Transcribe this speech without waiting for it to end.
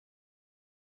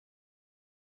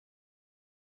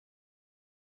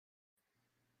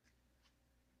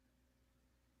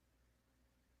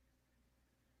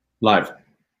Live.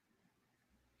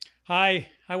 Hi,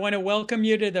 I want to welcome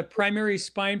you to the Primary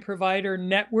Spine Provider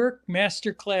Network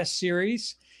Masterclass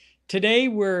Series. Today,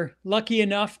 we're lucky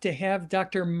enough to have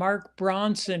Dr. Mark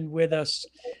Bronson with us.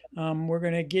 We're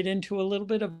going to get into a little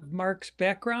bit of Mark's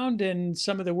background and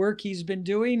some of the work he's been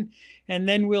doing, and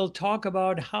then we'll talk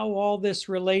about how all this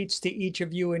relates to each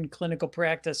of you in clinical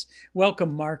practice.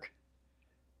 Welcome, Mark.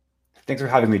 Thanks for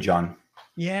having me, John.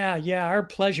 Yeah, our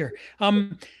pleasure.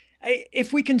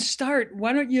 If we can start,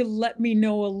 why don't you let me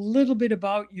know a little bit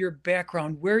about your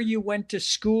background, where you went to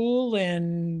school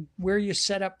and where you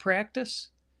set up practice?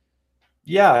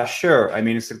 Yeah, sure. I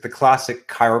mean, it's like the classic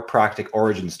chiropractic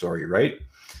origin story, right?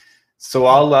 So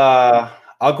Yeah.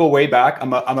 I'll go way back.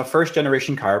 I'm a first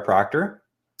generation chiropractor.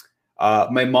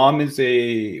 My mom was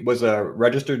a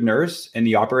registered nurse in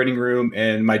the operating room,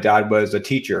 and my dad was a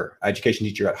teacher, education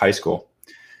teacher at high school.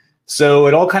 So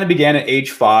it all kind of began at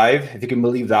age 5, if you can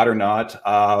believe that or not.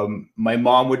 My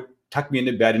mom would tuck me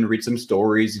into bed and read some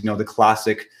stories, the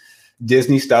classic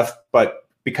Disney stuff. But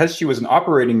because she was an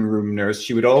operating room nurse,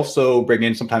 she would also bring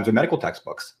in sometimes the medical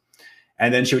textbooks.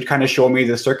 And then she would kind of show me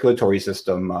the circulatory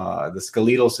system, the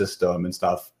skeletal system and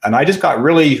stuff. And I was just kind of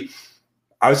really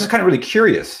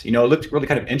curious, it looked really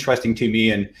kind of interesting to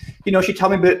me. And, she'd tell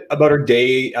me a bit about her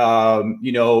day, in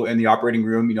the operating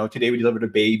room. Today we delivered a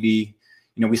baby,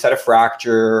 we set a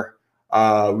fracture, we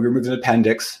removed an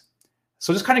appendix.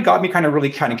 So it just kind of got me kind of really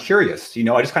kind of curious.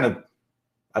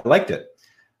 I liked it.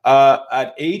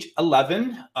 At age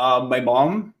 11, my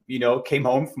mom, came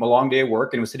home from a long day of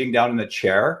work and was sitting down in a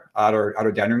chair at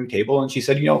our dining room table. And she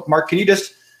said, Mark, can you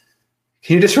just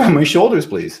rub my shoulders,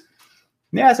 please?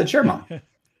 Yeah, I said, sure, Mom.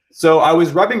 So I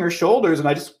was rubbing her shoulders and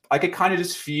I could kind of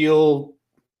just feel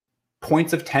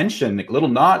points of tension, like little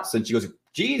knots. And she goes,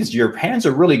 geez, your hands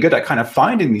are really good at kind of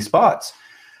finding these spots.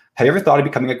 Have you ever thought of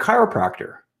becoming a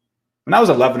chiropractor? When I was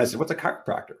 11, I said, what's a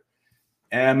chiropractor?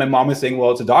 And my mom was saying,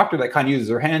 well, it's a doctor that kind of uses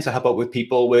their hands to help out with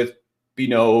people with,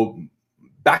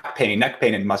 back pain, neck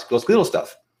pain, and musculoskeletal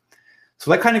stuff.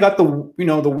 So that kind of got the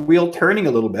wheel turning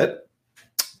a little bit.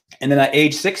 And then at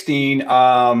age 16,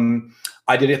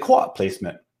 I did a co-op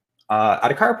placement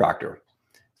at a chiropractor.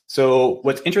 So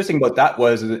what's interesting about that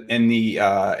was in the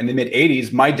mid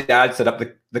 80s, my dad set up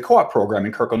the co-op program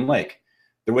in Kirkland Lake.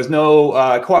 There was no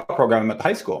co-op program at the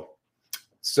high school.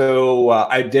 So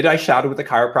I shadowed with a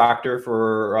chiropractor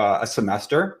for a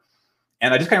semester,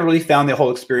 and I just kind of really found the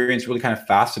whole experience really kind of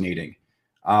fascinating.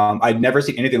 I'd never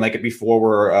seen anything like it before,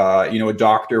 where a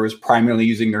doctor was primarily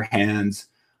using their hands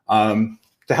to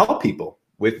help people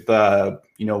with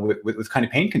with kind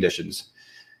of pain conditions.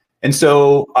 And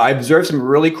so I observed some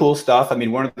really cool stuff. I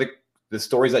mean, one of the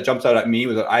stories that jumps out at me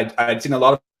was that I'd seen a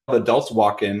lot of adults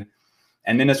walk in,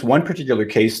 and in this one particular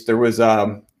case, there was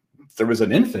an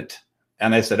infant.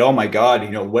 And I said, oh my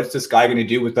God, what's this guy going to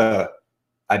do with a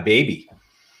baby?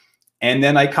 And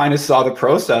then I kind of saw the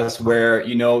process where,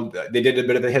 they did a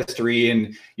bit of a history,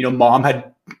 and, mom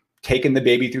had taken the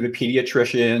baby through the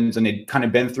pediatricians, and they'd kind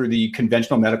of been through the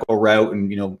conventional medical route,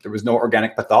 and, there was no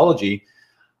organic pathology.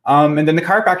 And then the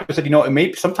chiropractor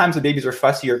said, sometimes the babies are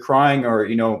fussy or crying or,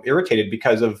 irritated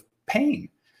because of pain.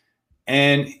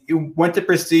 And you went to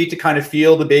proceed to kind of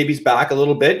feel the baby's back a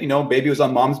little bit. Baby was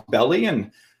on mom's belly,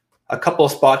 and a couple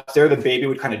of spots there, the baby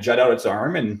would kind of jut out its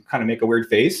arm and kind of make a weird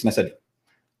face. And I said,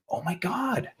 oh my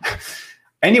God.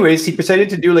 Anyways, he proceeded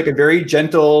to do like a very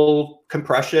gentle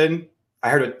compression. I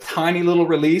heard a tiny little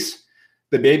release.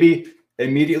 The baby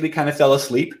immediately kind of fell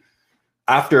asleep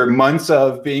after months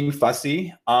of being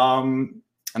fussy. And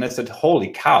I said,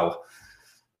 holy cow,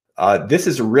 this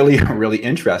is really, really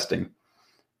interesting.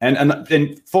 And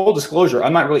in full disclosure,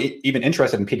 I'm not really even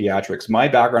interested in pediatrics. My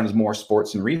background is more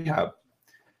sports and rehab.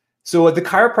 So the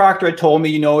chiropractor had told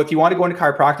me, if you want to go into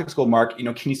chiropractic school, Mark,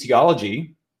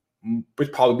 kinesiology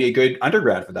would probably be a good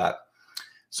undergrad for that.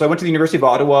 So I went to the University of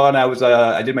Ottawa, and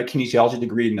I did my kinesiology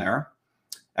degree in there.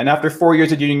 And after 4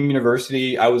 years at Union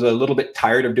University, I was a little bit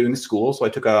tired of doing school, so I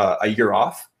took a year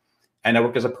off, and I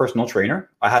worked as a personal trainer.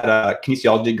 I had a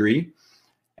kinesiology degree.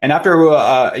 And after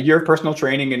a year of personal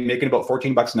training and making about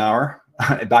 $14 an hour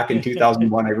back in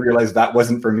 2001, I realized that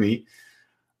wasn't for me.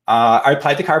 I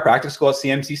applied to chiropractic school at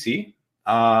CMCC,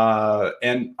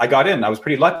 and I got in. I was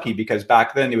pretty lucky because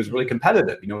back then it was really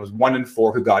competitive. It was 1 in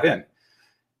 4 who got in.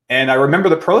 And I remember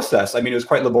the process. I mean, it was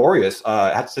quite laborious.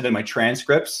 I had to send in my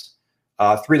transcripts,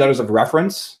 3 letters of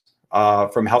reference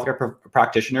from healthcare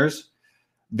practitioners.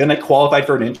 Then I qualified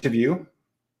for an interview.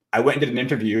 I went and did an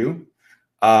interview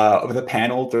with a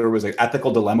panel. There was an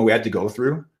ethical dilemma we had to go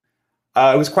through.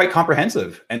 It was quite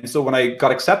comprehensive. And so when I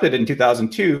got accepted in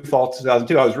 2002, fall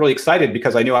 2002, I was really excited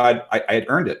because I knew I had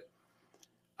earned it.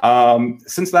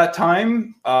 Since that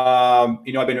time, I've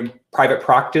been in private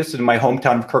practice in my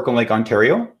hometown of Kirkland Lake,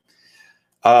 Ontario.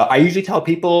 I usually tell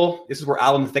people this is where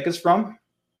Alan Thicke is from,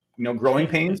 growing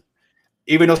pains,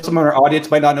 even though some of our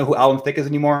audience might not know who Alan Thicke is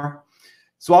anymore.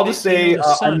 So I'll just say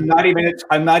I'm 90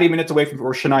 minutes away from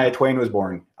where Shania Twain was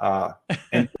born,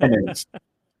 in 10 minutes.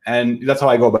 And that's how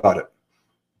I go about it.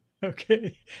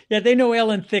 Okay. Yeah, they know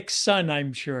Alan Thicke's son,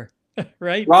 I'm sure.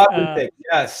 Right? Robin Thicke,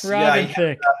 yes. Robin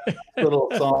Thicke. Little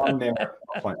song there.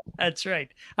 That's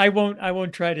right. I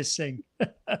won't try to sing. Me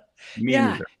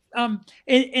yeah. neither.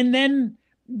 And then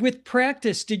with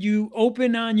practice, did you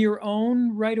open on your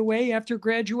own right away after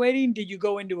graduating? Did you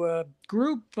go into a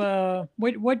group?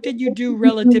 What did you do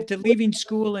relative to leaving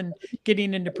school and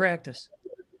getting into practice?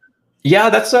 Yeah,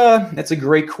 that's a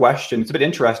great question. It's a bit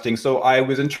interesting. So I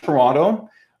was in Toronto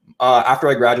after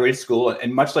I graduated school,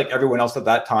 and much like everyone else at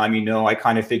that time, I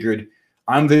kind of figured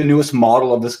I'm the newest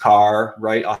model of this car,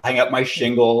 right? I'll hang up my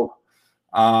shingle.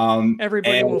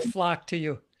 Everybody will flock to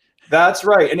you. That's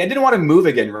right. And I didn't want to move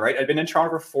again, right? I'd been in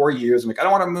Toronto for 4 years. I'm like, I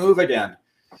don't want to move again.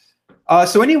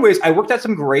 So anyways, I worked at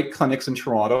some great clinics in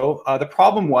Toronto. The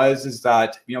problem is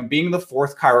that, being the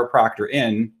fourth chiropractor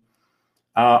in,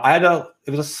 it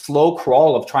was a slow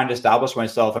crawl of trying to establish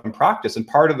myself in practice. And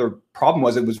part of the problem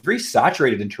was it was very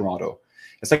saturated in Toronto.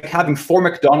 It's like having 4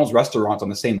 McDonald's restaurants on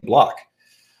the same block.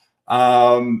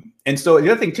 And so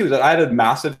the other thing too is that I had a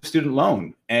massive student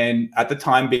loan, and at the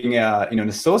time being an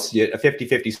associate, a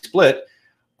 50-50 split,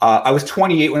 I was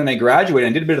 28 when I graduated.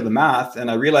 I did a bit of the math, and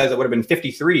I realized I would have been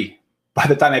 53 by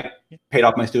the time I paid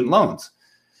off my student loans.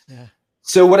 Yeah.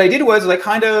 So what I did was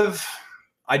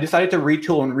I decided to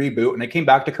retool and reboot, and I came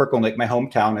back to Kirkland Lake, my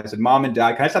hometown. I said, Mom and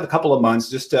Dad, can I just have a couple of months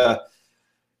just to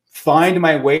find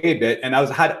my way a bit? And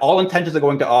I had all intentions of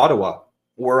going to Ottawa,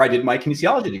 where I did my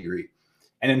kinesiology degree.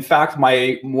 And in fact,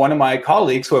 one of my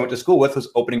colleagues who I went to school with was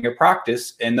opening a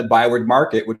practice in the Byward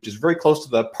Market, which is very close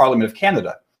to the Parliament of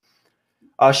Canada.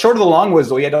 Short of the long was,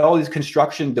 though, we had all these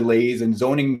construction delays and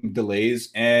zoning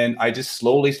delays, and I just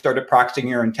slowly started practicing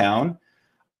here in town.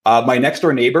 My next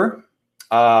door neighbor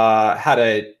had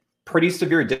a pretty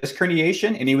severe disc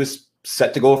herniation, and he was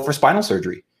set to go for spinal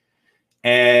surgery.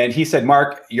 And he said,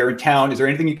 Mark, you're in town. Is there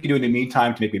anything you can do in the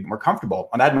meantime to make me more comfortable?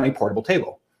 And I had my portable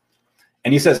table.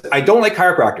 And he says, I don't like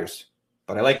chiropractors,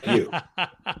 but I like you.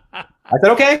 I said,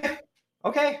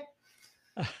 okay.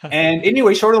 And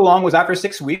anyway, short of the long was after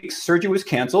 6 weeks, surgery was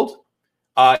canceled.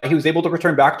 He was able to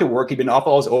return back to work. He'd been off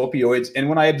all his opioids. And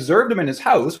when I observed him in his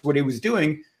house, what he was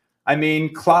doing,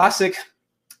 classic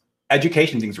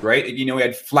education things, right? He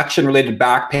had flexion related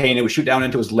back pain. It would shoot down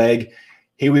into his leg.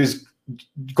 He was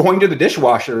going to the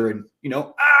dishwasher and,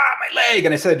 my leg.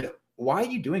 And I said, why are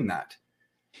you doing that?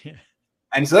 Yeah.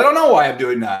 And he said, I don't know why I'm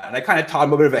doing that. And I kind of taught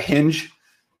him a bit of a hinge.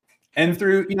 And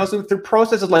through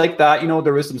processes like that,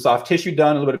 there was some soft tissue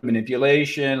done, a little bit of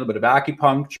manipulation, a little bit of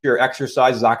acupuncture,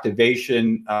 exercises,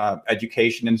 activation,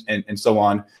 education, and so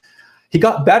on. He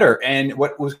got better. And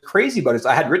what was crazy about it is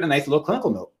I had written a nice little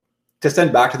clinical note to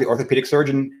send back to the orthopedic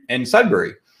surgeon in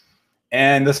Sudbury.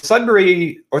 And the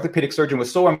Sudbury orthopedic surgeon was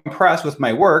so impressed with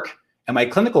my work and my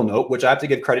clinical note, which I have to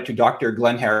give credit to Dr.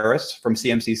 Glenn Harris from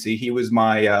CMCC. He was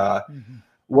my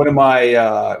one of my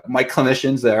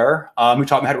clinicians there, who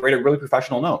taught me how to write a really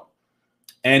professional note.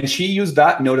 And she used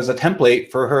that note as a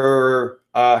template for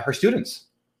her students.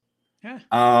 Yeah.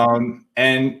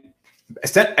 And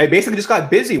I basically just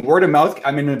got busy, word of mouth.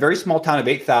 I'm in a very small town of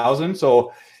 8,000,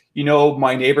 so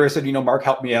my neighbor said, Mark,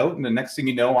 help me out. And the next thing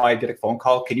you know, I get a phone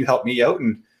call, can you help me out?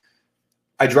 And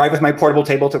I drive with my portable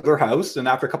table to their house. And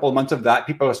after a couple of months of that,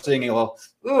 people are saying, well,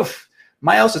 oof,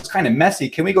 my house is kind of messy.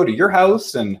 Can we go to your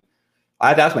house? And I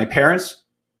had to ask my parents,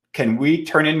 can we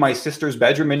turn in my sister's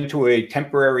bedroom into a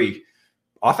temporary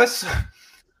office? So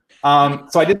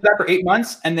I did that for 8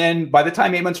 months. And then by the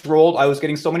time 8 months rolled, I was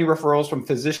getting so many referrals from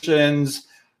physicians,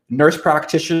 nurse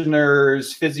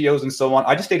practitioners, physios, and so on.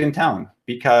 I just stayed in town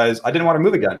because I didn't want to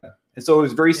move again. And so it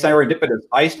was very serendipitous.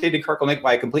 I stayed in Kirkland Lake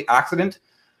by a complete accident.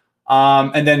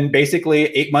 And then basically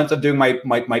 8 months of doing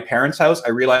my parents' house, I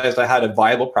realized I had a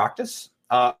viable practice.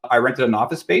 I rented an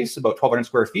office space, about 1,200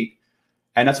 square feet.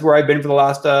 And that's where I've been for the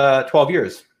last 12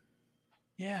 years.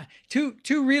 Yeah.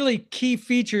 Two really key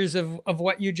features of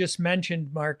what you just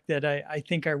mentioned, Mark, that I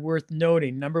think are worth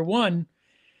noting. Number one,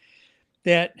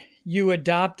 that you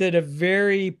adopted a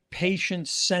very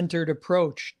patient-centered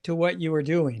approach to what you were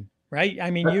doing, right?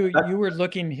 You were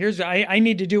looking, I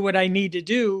need to do what I need to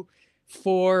do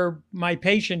for my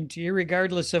patient,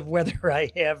 regardless of whether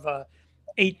I have a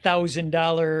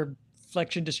 $8,000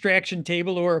 flexion distraction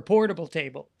table or a portable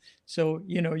table. So,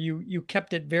 you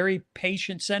kept it very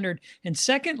patient-centered. And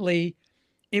secondly,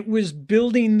 it was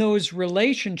building those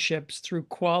relationships through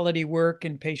quality work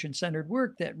and patient-centered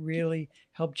work that really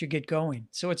helped you get going.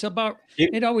 So it's about,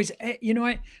 it always,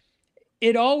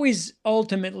 it always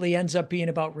ultimately ends up being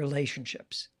about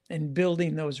relationships and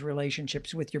building those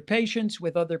relationships with your patients,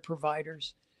 with other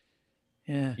providers.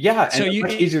 Yeah. Yeah. So and you,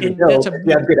 it's much easier to and build that's a, if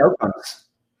you have good outcomes.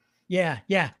 yeah,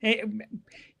 yeah.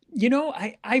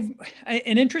 I've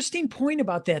an interesting point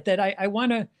about that I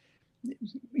want to,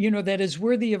 that is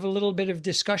worthy of a little bit of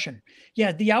discussion.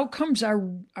 Yeah, the outcomes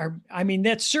are, I mean,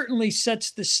 that certainly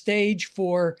sets the stage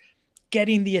for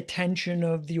getting the attention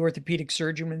of the orthopedic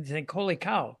surgeon and think, holy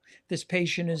cow, this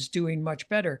patient is doing much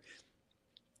better.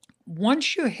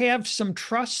 Once you have some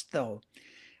trust, though,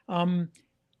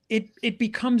 it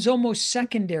becomes almost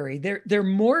secondary. They're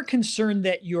more concerned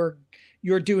that you're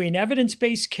doing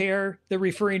evidence-based care, the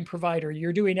referring provider,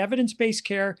 you're doing evidence-based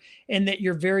care, and that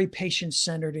you're very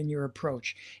patient-centered in your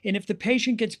approach. And if the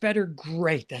patient gets better,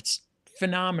 great, that's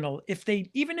phenomenal.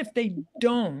 Even if they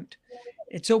don't,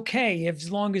 it's okay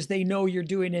as long as they know you're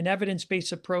doing an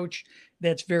evidence-based approach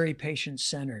that's very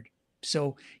patient-centered.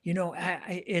 So,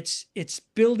 it's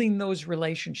building those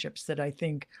relationships that I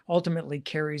think ultimately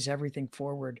carries everything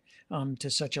forward to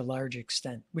such a large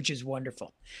extent, which is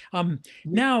wonderful.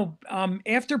 Now,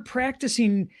 after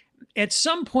practicing, at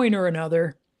some point or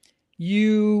another,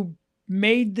 you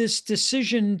made this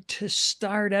decision to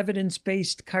start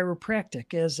evidence-based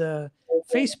chiropractic as a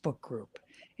Facebook group.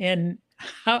 And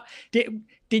how did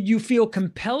you feel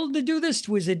compelled to do this?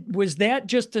 Was that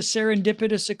just a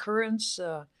serendipitous occurrence?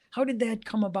 How did that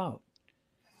come about?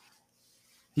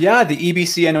 Yeah, the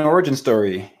EBCN origin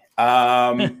story.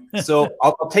 So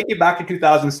I'll take you back to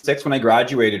 2006 when I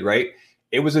graduated, right?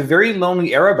 It was a very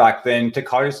lonely era back then to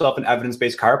call yourself an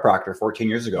evidence-based chiropractor 14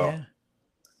 years ago. Yeah.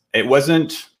 It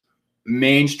wasn't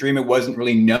mainstream. It wasn't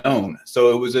really known.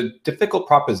 So it was a difficult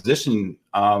proposition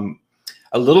a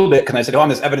little bit. Because I said, oh, I'm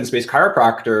this evidence-based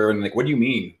chiropractor. And like, what do you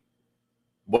mean?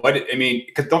 I mean,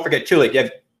 because don't forget too, like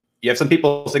you have some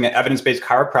people saying that evidence-based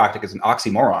chiropractic is an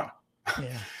oxymoron.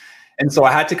 Yeah. And so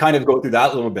I had to kind of go through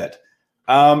that a little bit.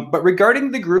 But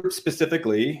regarding the group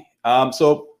specifically, I've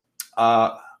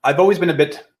always been a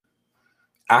bit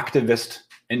activist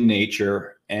in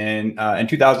nature. And in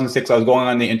 2006, I was going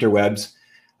on the interwebs.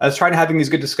 I was trying to having these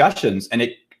good discussions, and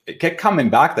it kept coming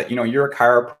back that, you're a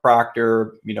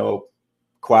chiropractor,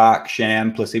 quack,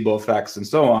 sham, placebo effects, and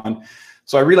so on.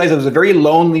 So I realized it was a very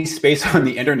lonely space on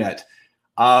the internet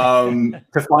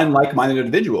to find like-minded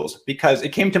individuals, because it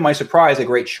came to my surprise, a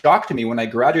great shock to me when I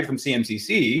graduated from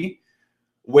CMCC,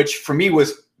 which for me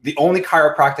was the only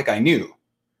chiropractic I knew.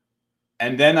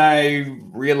 And then I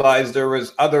realized there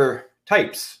was other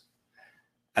types.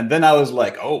 And then I was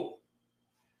like, oh,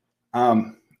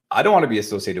 I don't want to be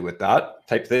associated with that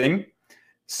type thing.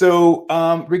 So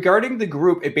regarding the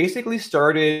group, it basically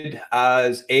started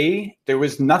as there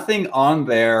was nothing on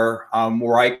there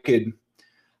where I could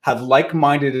have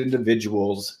like-minded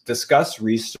individuals discuss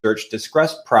research,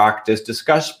 discuss practice,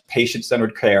 discuss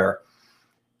patient-centered care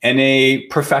in a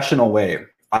professional way.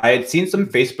 I had seen some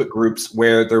Facebook groups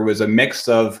where there was a mix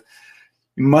of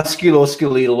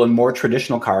musculoskeletal and more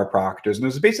traditional chiropractors, and it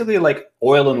was basically like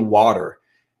oil and water.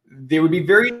 There would be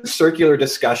very circular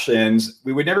discussions.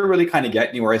 We would never really kind of get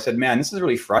anywhere. I said, man, this is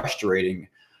really frustrating.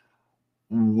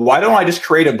 Why don't I just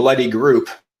create a bloody group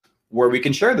where we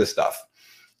can share this stuff?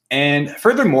 And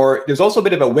furthermore, there's also a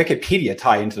bit of a Wikipedia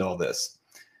tie into all this.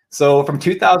 So from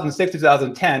 2006 to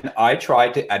 2010, I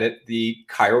tried to edit the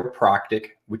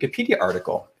chiropractic Wikipedia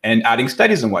article and adding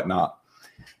studies and whatnot.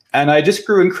 And I just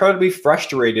grew incredibly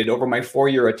frustrated over my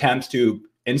 4-year attempts to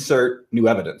insert new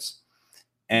evidence.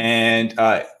 And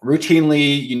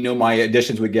routinely, my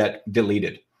additions would get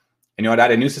deleted. I'd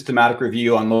add a new systematic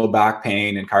review on low back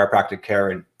pain and chiropractic care,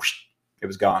 and whoosh, it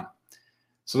was gone.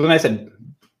 So then I said,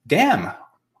 damn,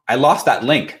 I lost that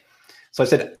link. So I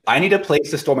said, I need a place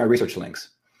to store my research links.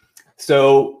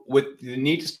 So with the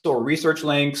need to store research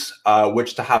links,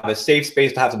 which to have a safe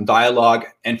space, to have some dialogue.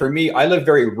 And for me, I live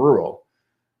very rural.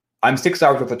 I'm 6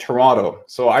 hours north of Toronto.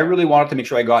 So I really wanted to make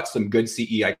sure I got some good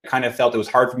CE. I kind of felt it was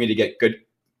hard for me to get good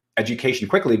education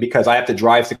quickly because I have to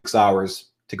drive 6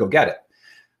 hours to go get it.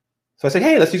 So I said,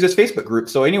 hey, let's use this Facebook group.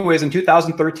 So anyways, in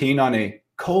 2013, on a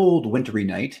cold wintry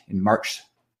night in March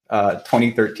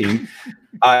 2013,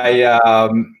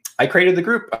 I created the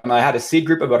group, and I had a seed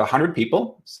group of about 100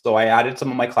 people. So I added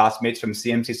some of my classmates from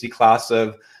CMCC class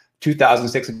of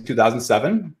 2006 and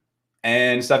 2007.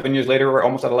 And 7 years later, we're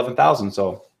almost at 11,000.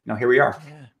 So, here we are.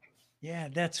 Yeah,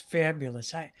 that's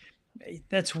fabulous.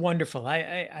 That's wonderful.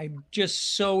 I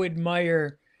just so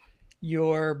admire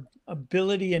your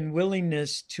ability and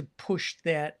willingness to push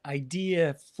that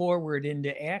idea forward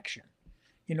into action.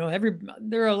 You know,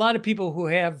 there are a lot of people who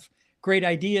have great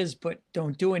ideas but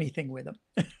don't do anything with them.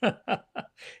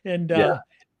 and Yeah.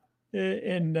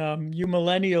 You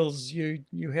millennials,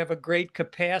 you have a great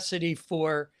capacity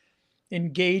for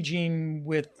engaging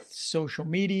with social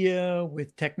media,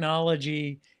 with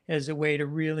technology as a way to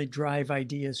really drive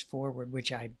ideas forward,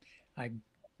 which I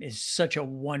is such a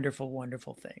wonderful,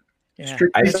 wonderful thing. Yeah.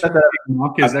 I said that,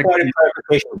 Mark, is actually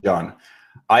clarification, John.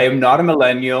 I am not a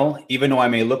millennial, even though I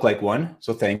may look like one.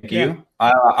 So thank you.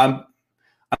 I'm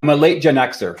a late Gen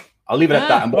Xer. I'll leave it at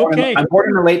that. I'm born in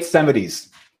the late 70s,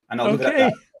 and I'll leave it at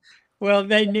that. Well,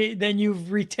 then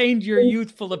you've retained your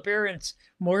youthful appearance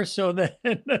more so than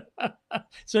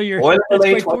so you're late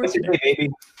 20s, baby.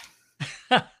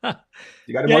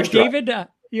 You got to David.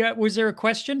 Was there a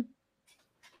question?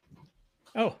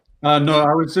 Oh. No,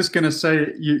 I was just going to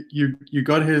say you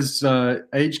got his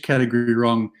age category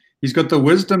wrong. He's got the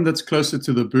wisdom that's closer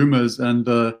to the boomers and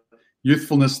the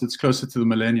youthfulness that's closer to the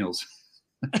millennials.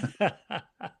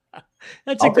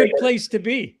 That's a good place to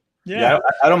be. Yeah,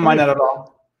 I don't mind that at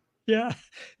all. Yeah,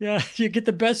 you get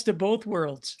the best of both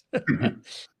worlds.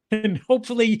 And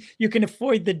hopefully you can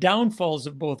avoid the downfalls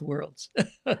of both worlds.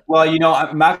 Well, you know,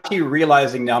 I'm actually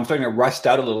realizing now I'm starting to rust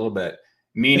out a little bit,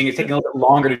 meaning it's taking a little bit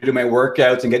longer to do my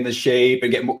workouts and get into shape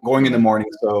and get going in the morning.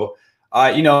 So,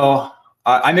 you know,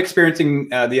 I'm experiencing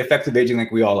the effects of aging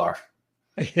like we all are.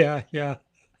 Yeah.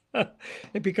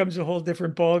 It becomes a whole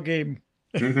different ball game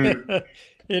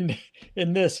in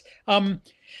this.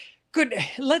 Good.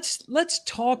 Let's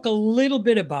talk a little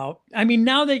bit about. I mean,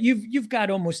 now that you've got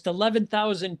almost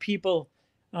 11,000 people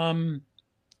in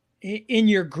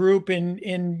your group,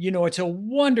 and you know, it's a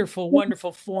wonderful,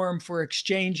 wonderful forum for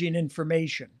exchanging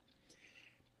information.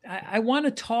 I want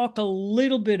to talk a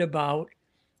little bit about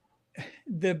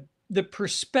the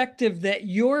perspective that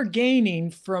you're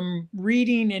gaining from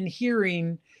reading and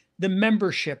hearing the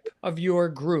membership of your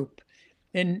group,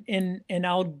 and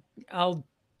I'll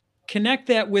connect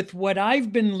that with what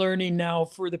I've been learning now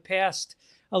for the past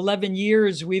 11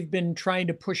 years. We've been trying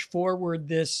to push forward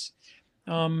this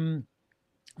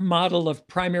model of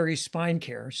primary spine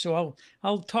care. So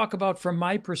I'll talk about from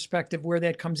my perspective where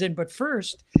that comes in. But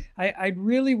first, I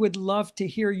really would love to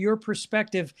hear your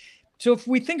perspective. So if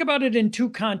we think about it in two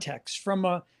contexts, from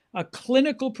a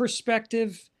clinical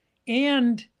perspective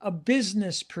and a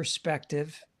business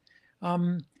perspective,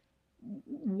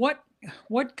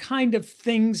 what kind of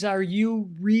things are you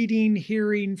reading,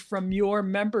 hearing from your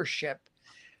membership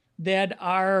that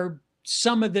are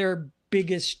some of their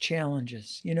biggest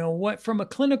challenges? You know, what, from a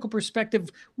clinical perspective,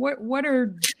 what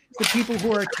are the people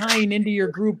who are tying into your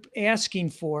group asking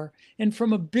for? And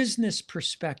from a business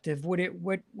perspective,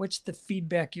 what's the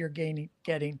feedback you're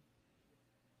getting?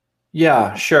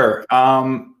 Yeah, sure.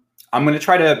 I'm going to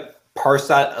try to parse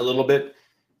that a little bit.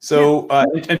 So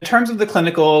in terms of the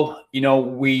clinical, you know,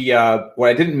 what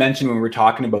I didn't mention when we were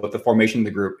talking about the formation of the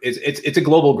group is it's a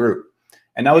global group.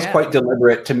 And that was quite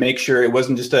deliberate to make sure it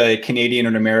wasn't just a Canadian or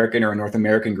an American or a North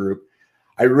American group.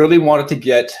 I really wanted to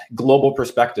get global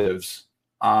perspectives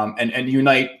and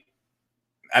unite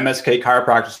MSK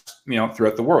chiropractors, you know,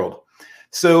 throughout the world.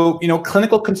 So, you know,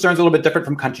 clinical concerns are a little bit different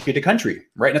from country to country,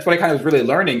 right? And that's what I kind of was really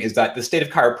learning, is that the state of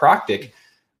chiropractic,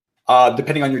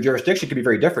 depending on your jurisdiction, could be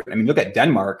very different. I mean, look at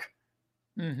Denmark,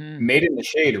 made in the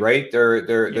shade, right?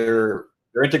 They're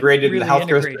integrated really in the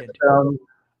healthcare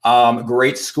system,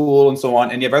 great school and so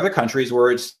on. And you have other countries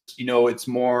where it's, you know, it's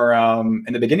more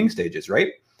in the beginning stages,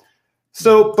 right?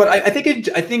 So, but I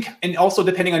think, and also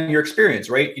depending on your experience,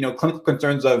 right? You know, clinical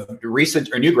concerns of recent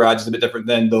or new grads is a bit different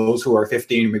than those who are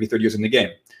 15 or maybe 30 years in the game.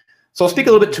 So I'll speak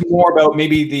a little bit more about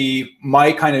maybe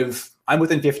I'm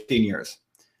within 15 years.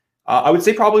 I would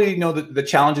say probably, you know, the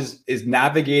challenge is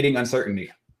navigating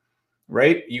uncertainty,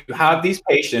 right? You have these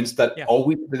patients that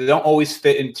they don't always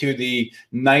fit into the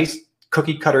nice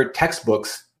cookie cutter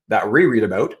textbooks that we read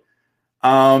about.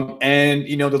 And,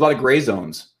 you know, there's a lot of gray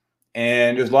zones.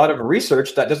 And there's a lot of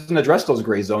research that doesn't address those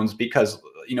gray zones because,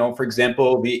 you know, for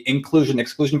example, the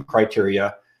inclusion-exclusion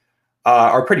criteria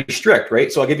are pretty strict,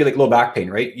 right? So I'll give you like low back pain,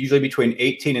 right? Usually between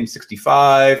 18 and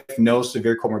 65, no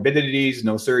severe comorbidities,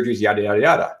 no surgeries, yada, yada,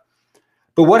 yada.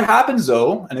 But what happens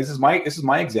though, and this is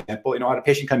my example, you know, I had a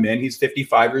patient come in, he's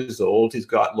 55 years old, he's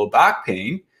got low back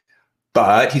pain,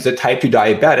 but he's a type 2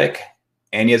 diabetic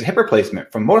and he has a hip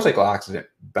replacement from a motorcycle accident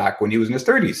back when he was in his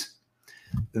 30s.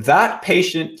 That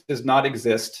patient does not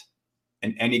exist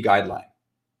in any guideline.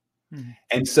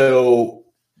 And so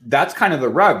that's kind of the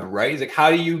rub, right? It's like, how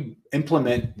do you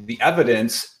implement the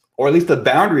evidence, or at least the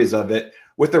boundaries of it,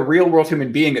 with a real world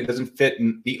human being that doesn't fit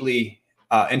neatly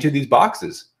into these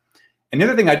boxes. And the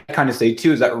other thing I'd kind of say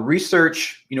too is that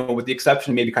research, with the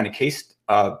exception of maybe kind of case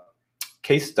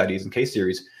studies and case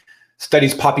series,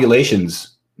 studies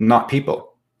populations, not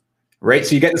people, right?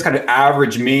 So you get this kind of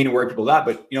average mean where people are at,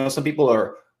 but some people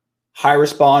are high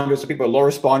responders, some people are low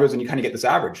responders, and you kind of get this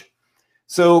average.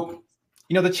 So,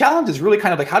 the challenge is really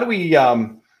kind of like, how do we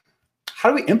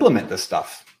implement this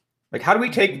stuff? Like, how do we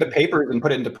take the papers and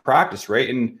put it into practice, right?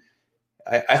 And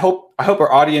I hope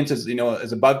our audience is,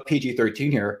 is above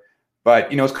PG-13 here, but,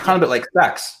 it's kind of a bit like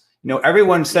sex.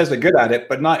 Everyone says they're good at it,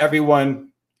 but not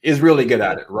everyone is really good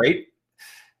at it, right?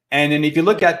 And then if you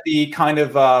look at the kind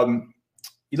of,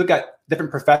 you look at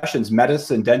different professions,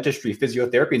 medicine, dentistry,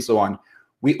 physiotherapy, and so on,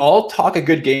 we all talk a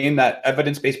good game that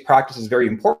evidence-based practice is very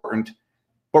important,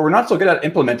 but we're not so good at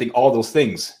implementing all those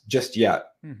things just yet.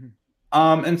 Mm-hmm.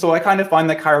 And so I kind of find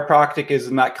that chiropractic is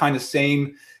in that kind of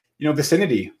same,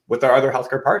 vicinity with our other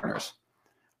healthcare partners.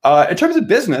 In terms of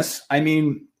business, I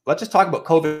mean, let's just talk about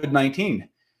COVID-19.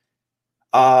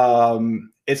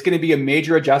 It's going to be a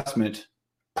major adjustment,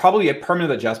 probably a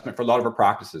permanent adjustment for a lot of our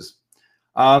practices.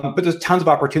 But there's tons of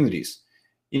opportunities.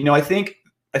 I think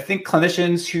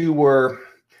clinicians who were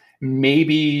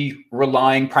maybe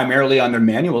relying primarily on their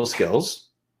manual skills,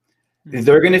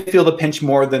 they're going to feel the pinch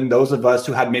more than those of us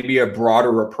who had maybe a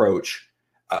broader approach,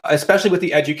 especially with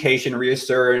the education,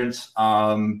 reassurance,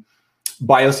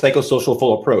 biopsychosocial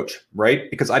full approach,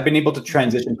 right? Because I've been able to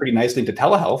transition pretty nicely into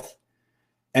telehealth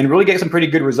and really get some pretty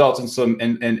good results and some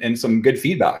good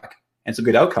feedback and some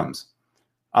good outcomes.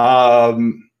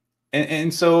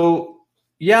 And so,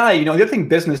 yeah, the other thing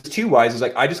business too wise is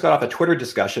like, I just got off a Twitter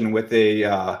discussion with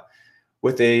a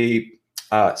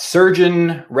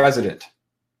surgeon resident.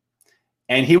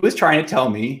 And he was trying to tell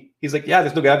me, he's like, yeah,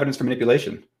 there's no evidence for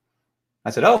manipulation. I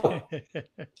said, oh,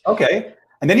 okay.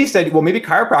 And then he said, well, maybe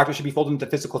chiropractors should be folded into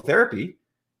physical therapy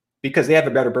because they have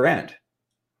a better brand.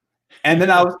 And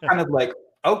then I was kind of like,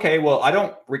 okay, well, I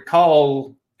don't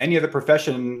recall any other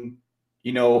profession,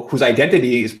 whose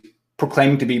identity is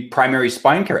proclaiming to be primary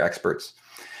spine care experts.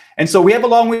 And so we have a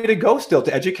long way to go still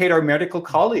to educate our medical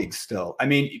colleagues still. I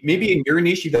mean, maybe in your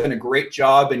niche, you've done a great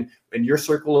job in your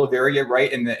circle of area,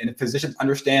 right? And the physicians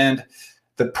understand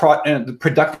the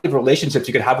productive relationships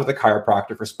you could have with a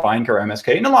chiropractor for spine care,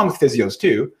 MSK, and along with physios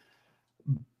too.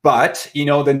 But,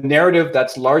 the narrative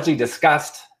that's largely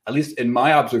discussed, at least in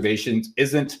my observations,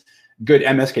 isn't good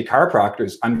MSK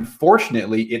chiropractors.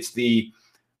 Unfortunately, it's the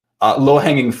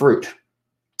low-hanging fruit,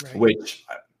 right, which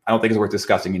I don't think is worth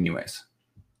discussing anyways.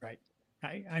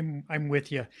 I'm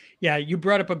with you. Yeah, you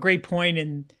brought up a great point,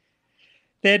 and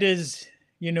that is,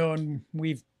 and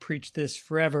we've preached this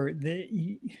forever,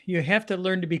 you have to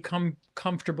learn to become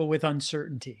comfortable with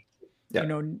uncertainty.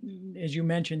 Yeah. As you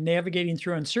mentioned, navigating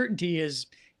through uncertainty is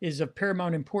of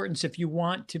paramount importance if you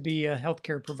want to be a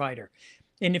healthcare provider.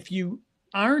 And if you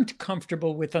aren't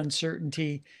comfortable with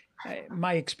uncertainty,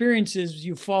 my experience is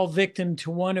you fall victim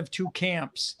to one of two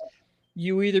camps.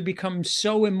 You either become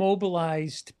so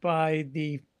immobilized by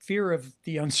the fear of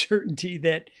the uncertainty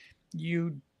that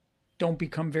you don't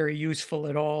become very useful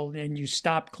at all, and you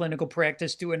stop clinical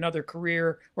practice, do another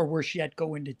career, or worse yet,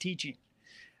 go into teaching.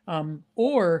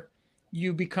 Or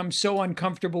you become so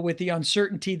uncomfortable with the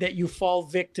uncertainty that you fall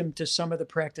victim to some of the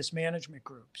practice management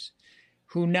groups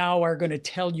who now are going to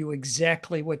tell you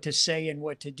exactly what to say and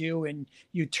what to do, and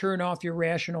you turn off your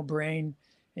rational brain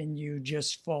and you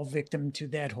just fall victim to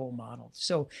that whole model.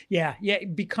 So yeah,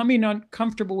 becoming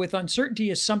uncomfortable with uncertainty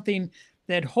is something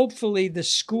that hopefully the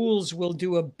schools will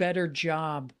do a better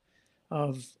job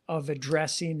of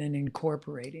addressing and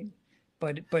incorporating.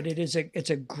 But it's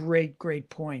a great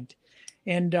point.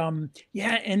 And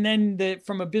and then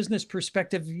from a business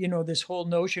perspective, this whole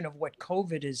notion of what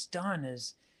COVID has done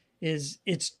is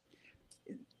it's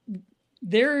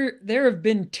there have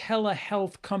been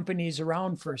telehealth companies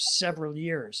around for several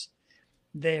years.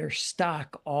 Their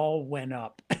stock all went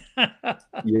up.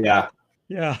 Yeah.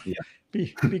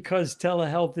 Because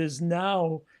telehealth is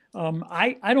now,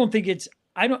 I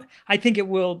think it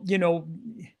will,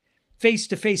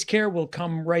 face-to-face care will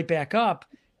come right back up,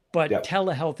 but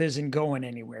telehealth isn't going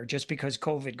anywhere just because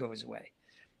COVID goes away.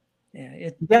 And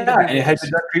it has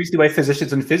been done previously by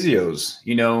physicians and physios,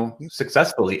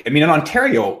 successfully. I mean, in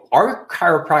Ontario, our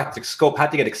chiropractic scope had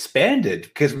to get expanded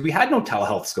because we had no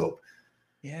telehealth scope.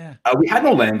 Yeah, we had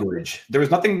no language. There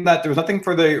was nothing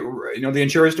for the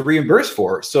insurers to reimburse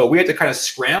for. So we had to kind of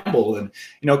scramble, and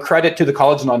credit to the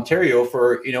college in Ontario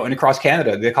for and across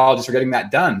Canada, the colleges for getting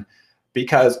that done.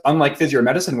 Because unlike physio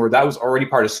medicine, where that was already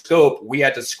part of scope, we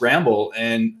had to scramble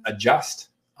and adjust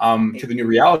to the new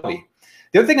reality.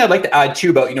 The other thing I'd like to add too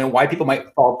about, why people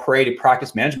might fall prey to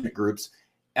practice management groups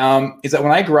is that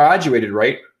when I graduated,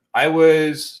 right, I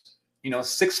was,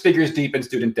 6 figures deep in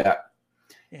student debt.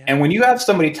 Yeah. And when you have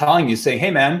somebody telling you, saying,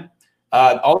 hey, man,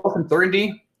 all of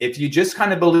uncertainty, if you just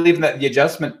kind of believe that the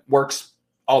adjustment works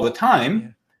all the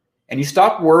time and you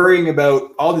stop worrying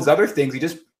about all these other things, you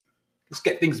just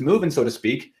get things moving, so to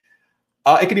speak,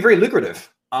 it can be very lucrative.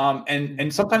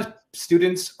 And sometimes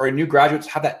students or new graduates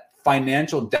have that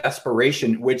financial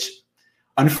desperation, which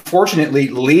unfortunately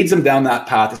leads them down that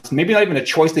path. It's maybe not even a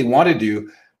choice they want to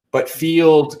do, but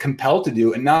feel compelled to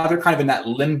do. And now they're kind of in that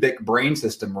limbic brain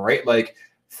system, right? Like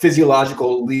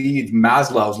physiological needs,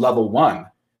 Maslow's level 1.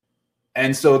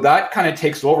 And so that kind of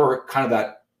takes over kind of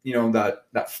that,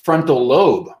 that frontal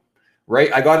lobe,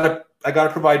 right? I gotta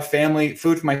provide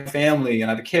food for my family,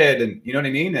 and I have a kid, and you know what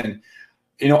I mean? And,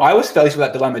 I was faced with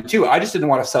that dilemma too. I just didn't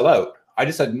want to sell out. I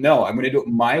just said, no, I'm going to do it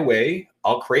my way.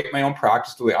 I'll create my own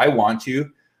practice the way I want to.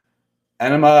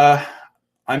 And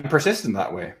I'm persistent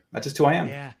that way. That's just who I am.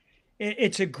 Yeah,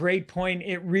 it's a great point.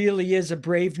 It really is a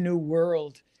brave new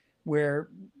world where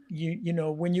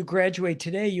when you graduate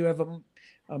today, you have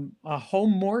a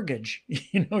home mortgage,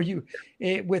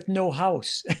 with no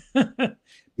house. But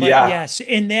yeah. Yes,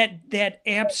 and that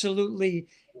absolutely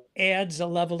adds a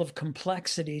level of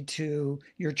complexity to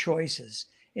your choices.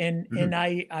 And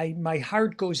I my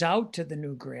heart goes out to the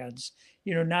new grads.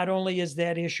 Not only is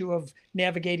that issue of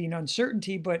navigating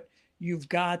uncertainty, but you've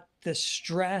got the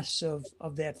stress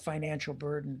of that financial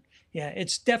burden. Yeah,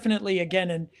 it's definitely,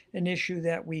 again, an issue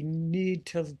that we need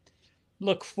to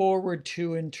look forward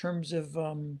to in terms of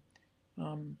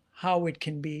how it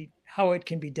can be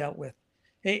dealt with.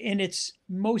 And it's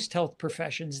most health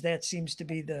professions, that seems to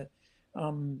be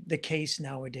the case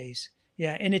nowadays.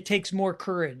 Yeah, and it takes more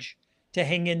courage to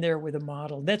hang in there with a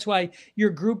model. That's why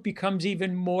your group becomes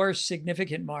even more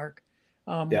significant, Mark,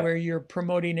 where you're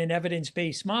promoting an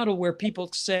evidence-based model where people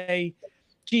say,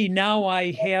 gee, now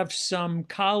I have some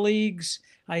colleagues,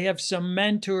 I have some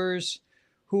mentors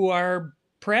who are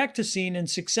practicing and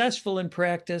successful in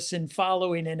practice and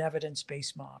following an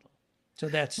evidence-based model. So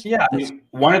that's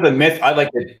one of the myths I'd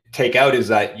like to take out is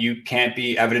that you can't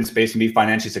be evidence-based and be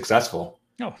financially successful.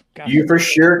 Oh, you for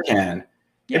sure can.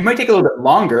 Yeah. It might take a little bit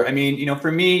longer. I mean,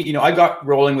 for me, I got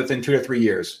rolling within 2 to 3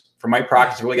 years for my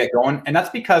practice to really get going, and that's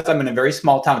because I'm in a very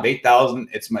small town of 8,000.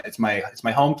 It's my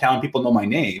hometown. People know my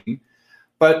name.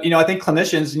 But I think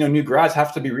clinicians, new grads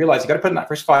have to be realized you got to put in that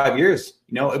first 5 years.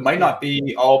 It might not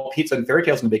be all pizza and fairy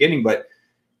tales in the beginning, but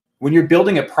when you're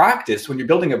building a practice, when you're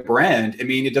building a brand, I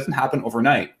mean, it doesn't happen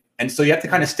overnight. And so you have to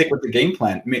kind of stick with the game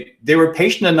plan. I mean, they were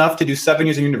patient enough to do 7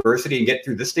 years in university and get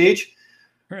through this stage.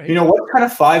 Right. What kind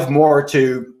of 5 more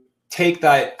to take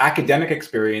that academic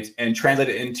experience and translate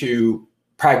it into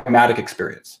pragmatic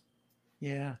experience?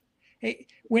 Yeah. Hey,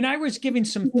 when I was giving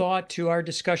some thought to our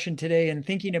discussion today and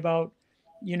thinking about,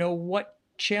 what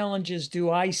challenges do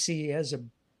I see as a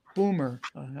boomer?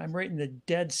 I'm right in the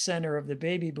dead center of the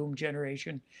baby boom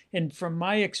generation. And from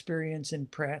my experience in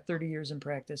 30 years in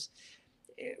practice,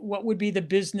 what would be the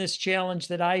business challenge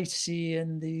that I see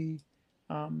and the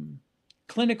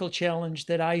clinical challenge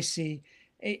that I see?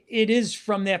 It is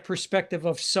from that perspective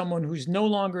of someone who's no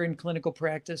longer in clinical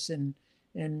practice and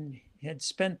had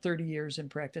spent 30 years in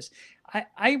practice.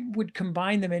 I would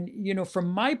combine them. And, from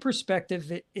my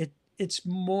perspective, it's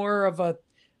more of a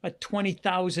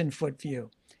 20,000 foot view.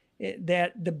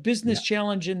 That the business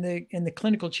challenge and the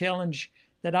clinical challenge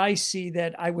that I see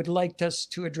that I would like us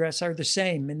to address are the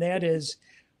same. And that is,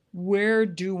 where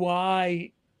do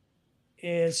I,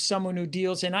 as someone who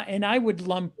deals, and I would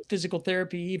lump physical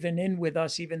therapy even in with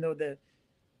us, even though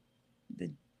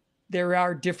there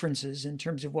are differences in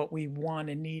terms of what we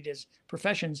want and need as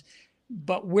professions,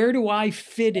 but where do I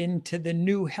fit into the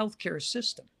new healthcare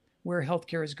system, where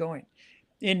healthcare is going?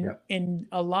 And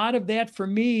a lot of that for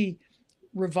me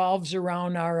revolves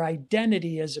around our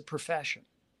identity as a profession.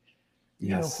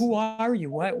 Yes. Who are you?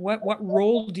 What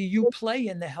role do you play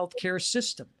in the healthcare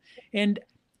system? And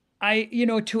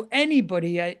to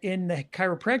anybody in the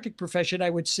chiropractic profession, I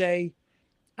would say,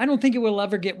 I don't think it will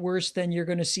ever get worse than you're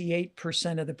going to see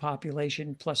 8% of the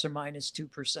population plus or minus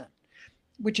 2%,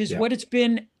 which is what it's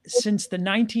been since the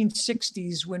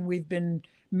 1960s when we've been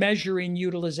measuring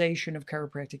utilization of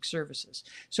chiropractic services.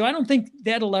 So I don't think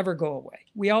that'll ever go away.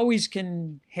 We always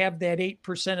can have that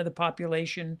 8% of the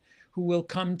population who will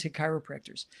come to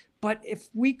chiropractors. But if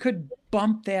we could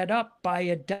bump that up by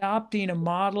adopting a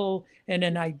model and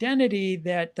an identity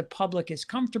that the public is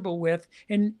comfortable with,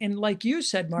 and like you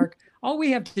said, Mark, all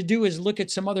we have to do is look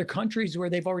at some other countries where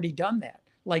they've already done that,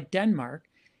 like Denmark.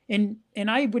 And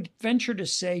I would venture to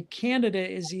say Canada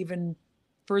is even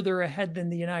further ahead than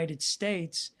the United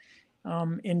States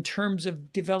in terms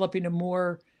of developing a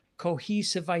more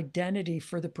cohesive identity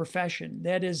for the profession.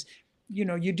 That is, you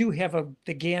know, you do have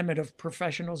the gamut of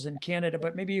professionals in Canada,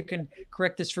 but maybe you can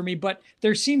correct this for me. But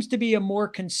there seems to be a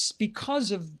more,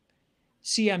 because of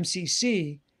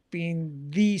CMCC being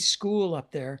the school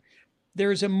up there,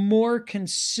 there's a more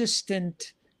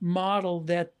consistent model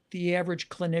that the average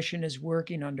clinician is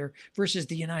working under versus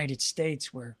the United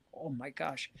States, where, oh my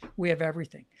gosh, we have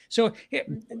everything. So,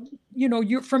 you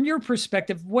know, from your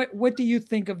perspective, what do you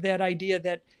think of that idea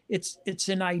that it's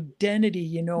an identity,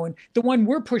 you know, and the one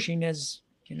we're pushing, as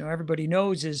you know, everybody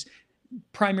knows, is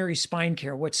primary spine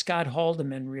care, what Scott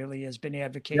Haldeman really has been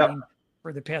advocating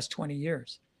for the past 20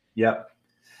 years. Yeah,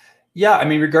 I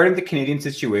mean, regarding the Canadian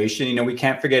situation, you know, we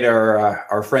can't forget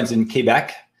our friends in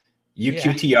Quebec,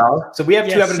 UQTR. So we have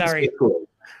two evidence-based schools,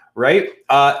 right?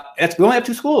 We only have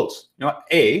two schools. You know,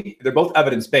 A, they're both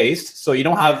evidence-based, so you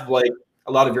don't have like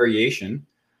a lot of variation.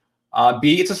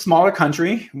 B, it's a smaller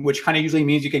country, which kind of usually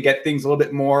means you can get things a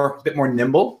bit more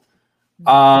nimble.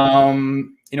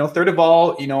 You know, third of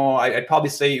all, you know, I'd probably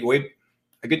say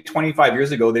a good 25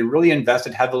 years ago, they really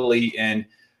invested heavily in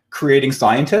creating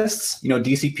scientists, you know,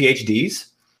 DC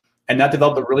PhDs, and that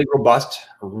developed a really robust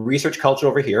research culture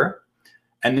over here.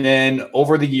 And then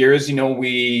over the years, you know,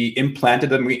 we impregnated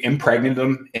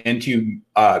them into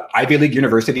Ivy League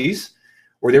universities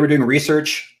where they were doing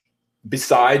research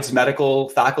besides medical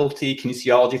faculty,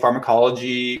 kinesiology,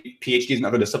 pharmacology, PhDs in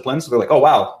other disciplines. So they're like, oh,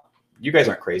 wow, you guys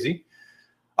aren't crazy.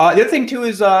 The other thing, too,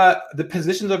 is the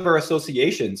positions of our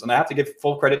associations. And I have to give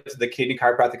full credit to the Canadian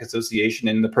Chiropractic Association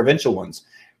and the provincial ones,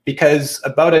 because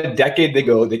about a decade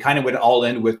ago, they kind of went all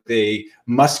in with a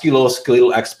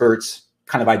musculoskeletal experts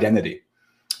kind of identity.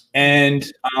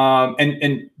 And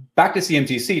back to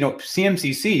CMCC, you know,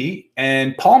 CMCC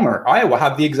and Palmer, Iowa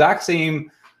have the exact same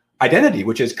identity,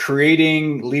 which is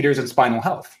creating leaders in spinal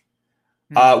health,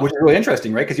 which is really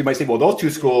interesting, right? Because you might say, well, those two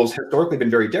schools historically have been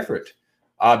very different.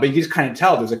 But you just kind of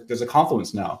tell there's a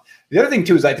confluence now. The other thing,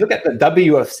 too, is I look at the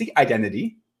WFC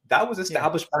identity. That was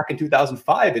established back in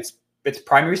 2005. It's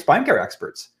primary spine care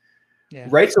experts,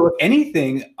 right? So if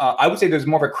anything, I would say there's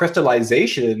more of a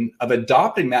crystallization of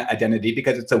adopting that identity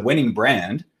because it's a winning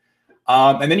brand.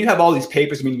 And then you have all these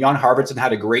papers. I mean, Jan Harbertson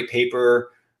had a great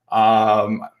paper.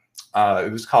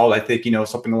 It was called, I think, you know,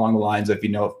 something along the lines of,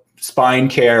 you know, spine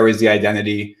care is the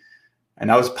identity. And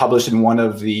that was published in one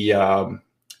of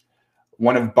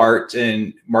Bart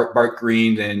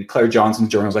Green and Claire Johnson's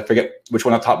journals. I forget which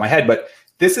one off the top of my head, but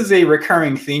this is a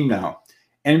recurring theme now.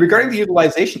 And regarding the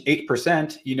utilization,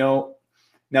 8%, you know,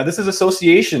 now this is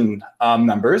association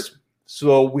numbers,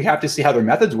 so we have to see how their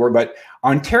methods were. But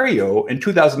Ontario in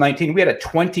 2019, we had a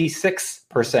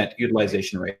 26%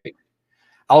 utilization rate.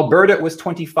 Alberta was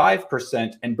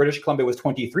 25%, and British Columbia was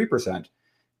 23%.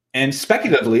 And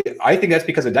speculatively, I think that's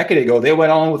because a decade ago they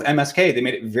went on with MSK. They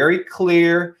made it very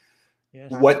clear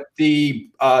what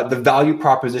the value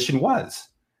proposition was.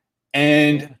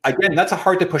 And again, that's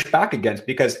hard to push back against,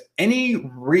 because any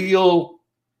real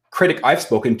critic I've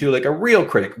spoken to, like a real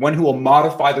critic, one who will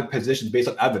modify their positions based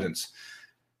on evidence,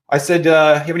 I said, you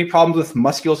have any problems with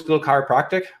musculoskeletal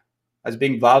chiropractic as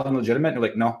being valid and legitimate? And they're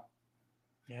like, no.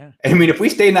 Yeah. I mean, if we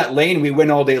stay in that lane, we win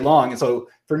all day long. And so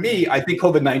for me, I think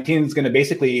COVID-19 is going to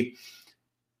basically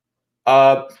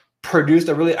produce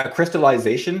a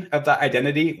crystallization of that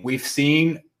identity. We've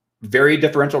seen very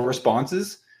differential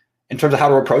responses in terms of how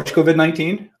to approach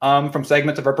COVID-19 from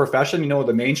segments of our profession, you know,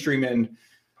 the mainstream and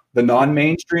the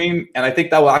non-mainstream. And I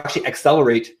think that will actually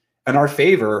accelerate in our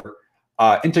favor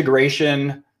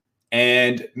integration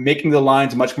and making the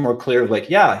lines much more clear. Like,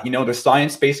 yeah, you know, there's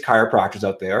science-based chiropractors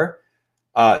out there.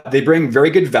 They bring very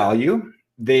good value.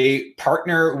 They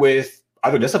partner with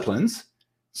other disciplines.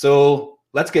 So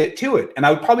let's get to it. And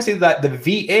I would probably say that the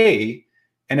VA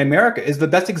in America is the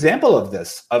best example of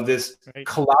this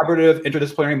collaborative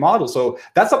interdisciplinary model. So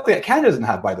that's something that Canada doesn't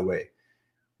have, by the way,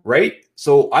 right?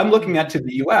 So I'm looking at to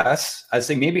the US as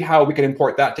saying maybe how we can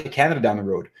import that to Canada down the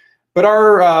road. But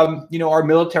our, you know, our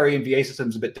military and VA system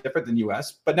is a bit different than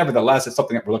US, but nevertheless, it's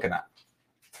something that we're looking at.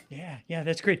 Yeah,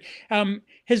 that's great.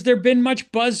 Has there been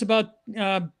much buzz about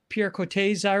Pierre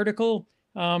Cote's article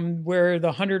where the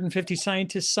 150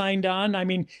 scientists signed on? I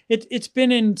mean, it's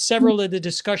been in several of the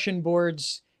discussion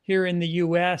boards here in the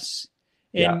U.S.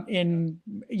 And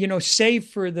you know, save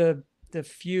for the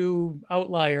few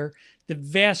outlier, the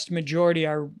vast majority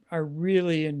are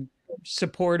really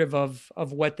supportive of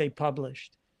what they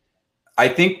published. I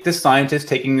think the scientists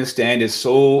taking the stand is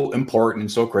so important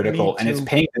and so critical, and it's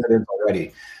paying dividends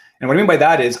already. And what I mean by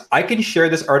that is I can share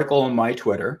this article on my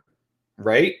Twitter,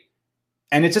 right?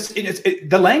 And it's just,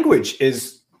 the language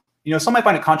is, some might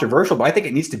find it controversial, but I think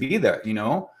it needs to be there,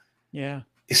 Yeah.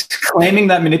 It's claiming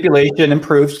that manipulation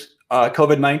improves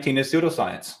COVID-19 is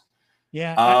pseudoscience.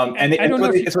 Yeah. And I don't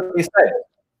know it's what they said.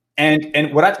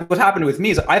 And what happened with me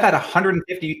is I've had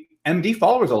 150 MD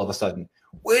followers all of a sudden.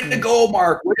 Way to go,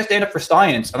 Mark. Way to stand up for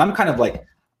science. And I'm kind of like,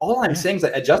 all I'm saying is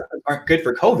that adjustments aren't good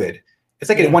for COVID. It's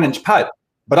like a 1-inch putt,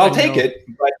 but I'll take it.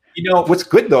 But what's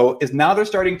good though is now they're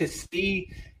starting to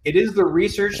see it is the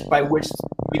research by which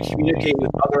we communicate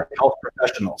with other health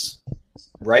professionals,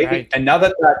 right? And now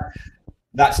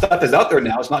that stuff is out there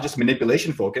now, it's not just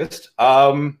manipulation focused.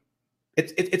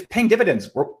 It's paying dividends.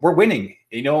 We're winning.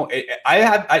 Greg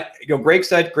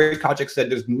Kochik said,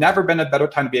 there's never been a better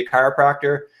time to be a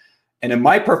chiropractor. And in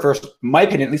my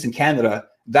opinion, at least in Canada,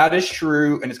 that is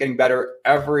true, and it's getting better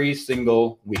every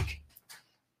single week.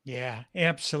 Yeah,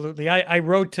 absolutely. I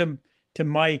wrote to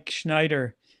Mike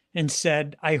Schneider and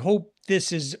said, I hope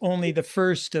this is only the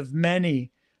first of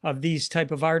many of these type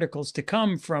of articles to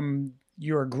come from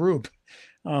your group.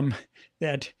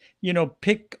 That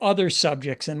pick other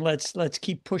subjects and let's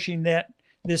keep pushing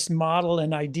this model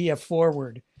and idea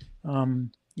forward.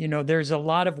 There's a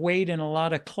lot of weight and a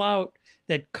lot of clout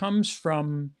that comes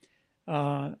from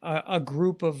a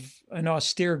group of an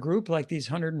austere group like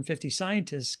these 150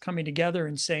 scientists coming together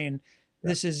and saying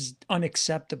this is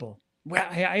unacceptable. Well,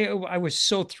 I was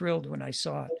so thrilled when I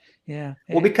saw it. Yeah.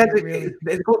 Well, because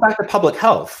it goes back to public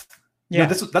health. Yeah,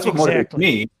 that's what motivates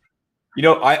me.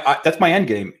 That's my end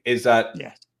game. Is that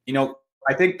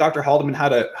I think Dr. Haldeman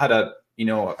had a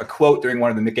quote during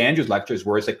one of the McAndrews lectures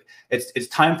where it's like it's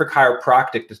time for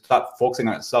chiropractic to stop focusing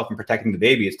on itself and protecting the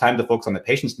baby. It's time to focus on the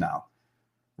patients now,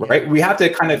 right? We have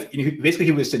to kind of basically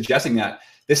he was suggesting that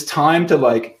this time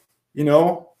to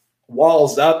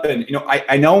walls up and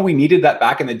I know we needed that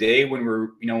back in the day when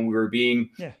we were being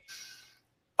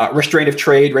restraint of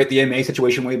trade, right? The MA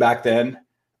situation way back then.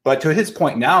 But to his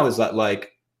point now is that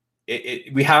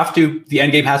the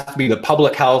end game has to be the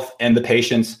public health and the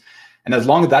patients. And as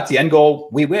long as that's the end goal,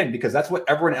 we win, because that's what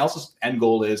everyone else's end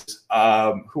goal is,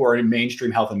 who are in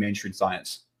mainstream health and mainstream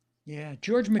science. Yeah.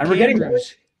 George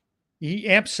McAndrews.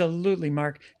 Absolutely,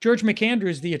 Mark. George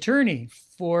McAndrews, the attorney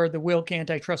for the Wilk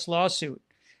antitrust lawsuit,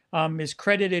 is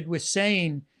credited with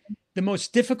saying the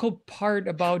most difficult part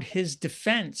about his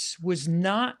defense was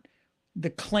not the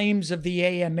claims of the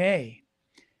AMA.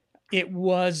 It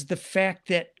was the fact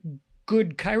that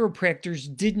good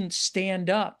chiropractors didn't stand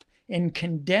up and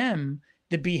condemn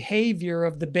the behavior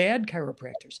of the bad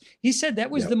chiropractors. He said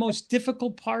that was the most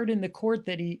difficult part in the court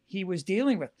that he was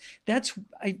dealing with.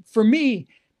 For me,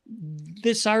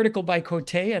 this article by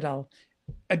Cote et al.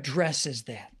 Addresses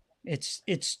that. It's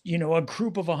a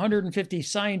group of 150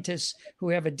 scientists who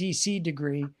have a DC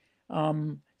degree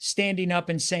standing up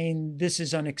and saying this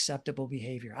is unacceptable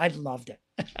behavior. I loved it.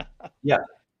 Yeah.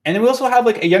 And then we also have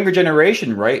a younger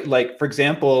generation, right? Like, for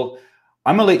example,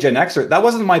 I'm a late Gen Xer. That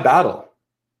wasn't my battle.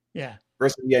 Yeah.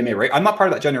 Versus the AMA, right? I'm not part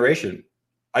of that generation.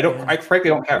 I frankly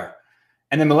don't care.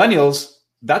 And the millennials,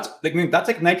 that's like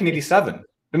 1987.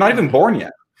 They're not even born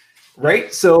yet.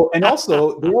 Right. So, and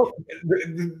also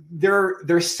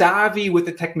they're savvy with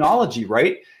the technology,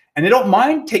 right? And they don't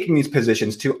mind taking these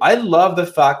positions too. I love the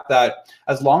fact that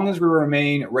as long as we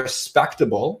remain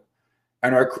respectable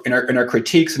in our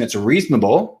critiques and it's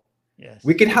reasonable,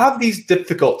 we can have these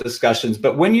difficult discussions.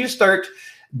 But when you start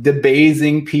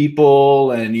debasing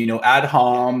people and ad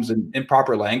homs and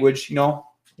improper language,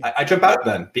 I jump out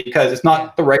then, because it's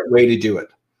not the right way to do it.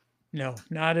 No,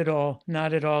 not at all.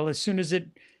 Not at all. As soon as it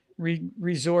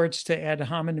resorts to ad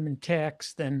hominem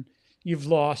attacks, then you've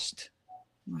lost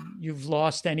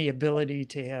any ability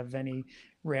to have any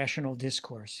rational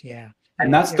discourse. Yeah.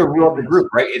 And that's the rule of the group,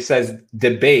 right? It says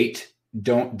debate,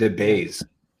 don't debase.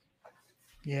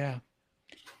 Yeah.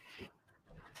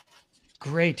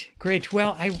 Great.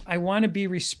 Well, I want to be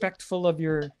respectful of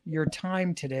your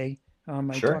time today.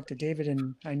 I talked to David,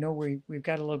 and I know we've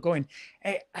got a little going.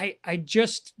 I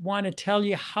just want to tell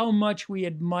you how much we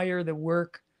admire the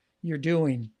work you're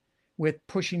doing with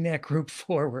pushing that group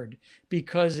forward,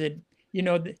 because a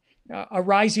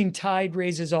rising tide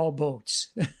raises all boats.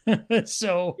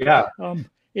 So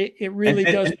it really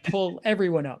does pull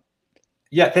everyone up.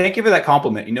 Yeah, thank you for that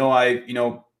compliment.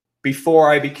 Before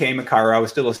I became a chiro, I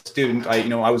was still a student.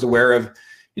 I was aware of,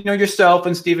 yourself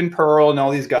and Stephen Pearl and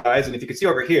all these guys. And if you can see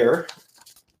over here.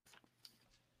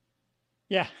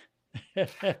 Yeah.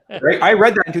 Right. I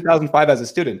read that in 2005 as a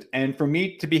student. And for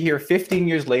me to be here 15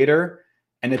 years later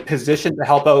and in a position to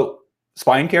help out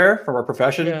spine care for our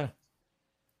profession,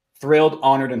 thrilled,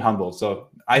 honored, and humbled. So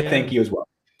I thank you as well.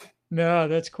 No,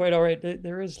 that's quite all right.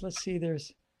 There is, let's see,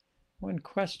 one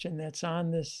question that's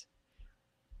on this.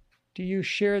 Do you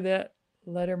share that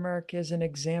letter, Mark, as an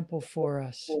example for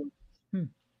us?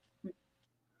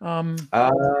 Yeah,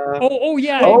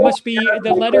 it must be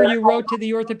the letter you wrote to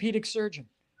the orthopedic surgeon.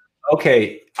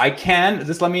 Okay, I can.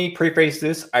 Just let me preface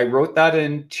this. I wrote that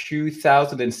in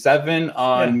 2007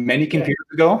 on many computers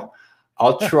ago.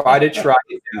 I'll try to track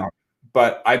it down,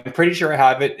 but I'm pretty sure I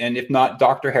have it. And if not,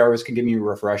 Dr. Harris can give me a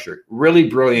refresher. Really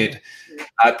brilliant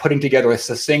at putting together a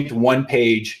succinct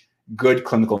one-page good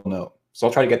clinical note. So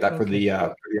I'll try to get that for the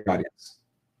audience.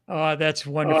 Oh, that's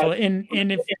wonderful. And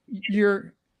if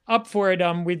you're up for it,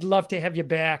 we'd love to have you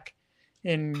back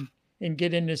and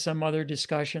get into some other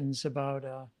discussions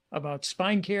about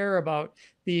spine care, about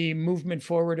the movement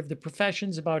forward of the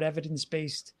professions, about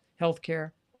evidence-based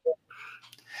healthcare.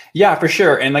 Yeah, for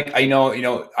sure. And like, I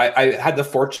had the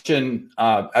fortune,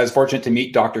 I was fortunate to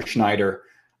meet Dr. Schneider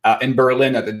in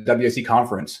Berlin at the WSE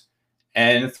conference.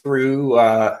 And through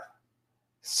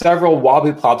several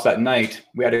wobbly plops that night,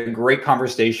 we had a great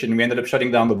conversation. We ended up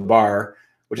shutting down the bar,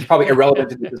 which is probably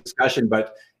irrelevant to the discussion.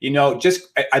 But,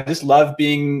 I just love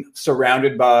being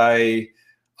surrounded by,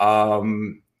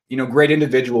 great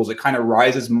individuals. It kind of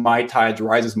rises my tides,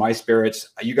 rises my spirits.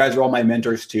 You guys are all my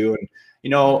mentors too. And,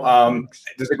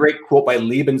 there's a great quote by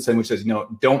Liebenson, which says,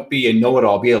 don't be a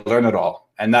know-it-all, be a learn-it-all.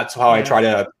 And that's how I try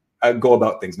to go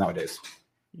about things nowadays.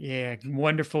 Yeah,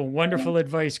 wonderful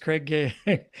advice, Craig.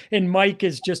 And Mike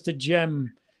is just a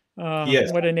gem.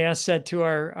 Yes. What an asset to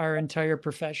our entire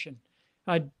profession.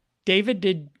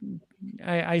 David,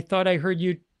 I thought I heard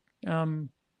you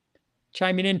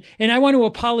chiming in, and I want to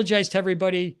apologize to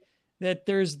everybody that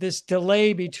there's this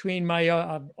delay between my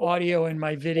audio and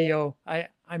my video.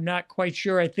 I'm not quite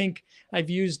sure. I think I've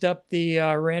used up the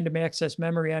random access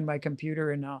memory on my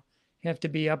computer, and I'll have to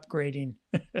be upgrading.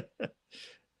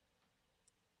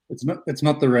 It's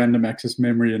not the random access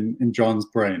memory in John's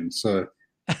brain. So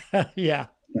yeah.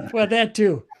 Well, that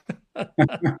too.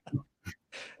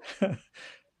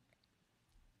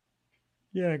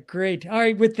 Yeah, great. All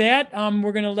right, with that,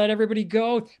 we're going to let everybody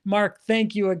go. Mark,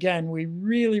 thank you again. We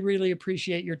really, really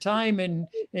appreciate your time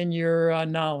and your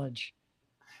knowledge.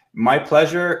 My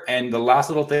pleasure. And the last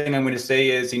little thing I'm going to say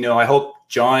is, I hope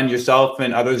John, yourself,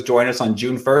 and others join us on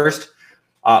June 1st.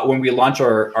 When we launch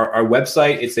our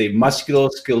website. It's a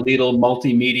musculoskeletal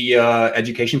multimedia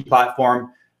education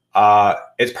platform.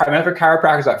 It's primarily for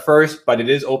chiropractors at first, but it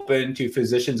is open to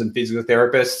physicians and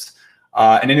physiotherapists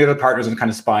and any other partners in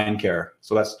kind of spine care.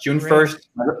 So that's June 1st.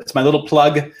 It's my little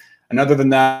plug. And other than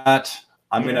that,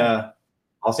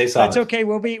 I'll say something. That's okay.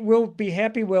 We'll be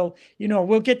happy. We'll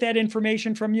get that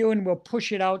information from you and we'll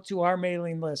push it out to our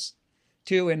mailing list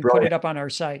too and put it up on our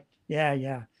site.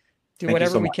 Yeah. Do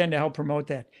whatever we can to help promote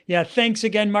that. Yeah. Thanks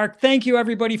again, Mark. Thank you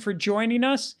everybody for joining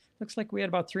us. Looks like we had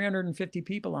about 350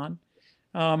 people on.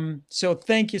 So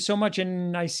thank you so much.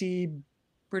 And I see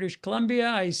British Columbia.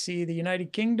 I see the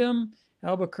United Kingdom,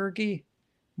 Albuquerque.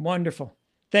 Wonderful.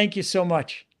 Thank you so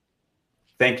much.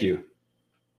 Thank you.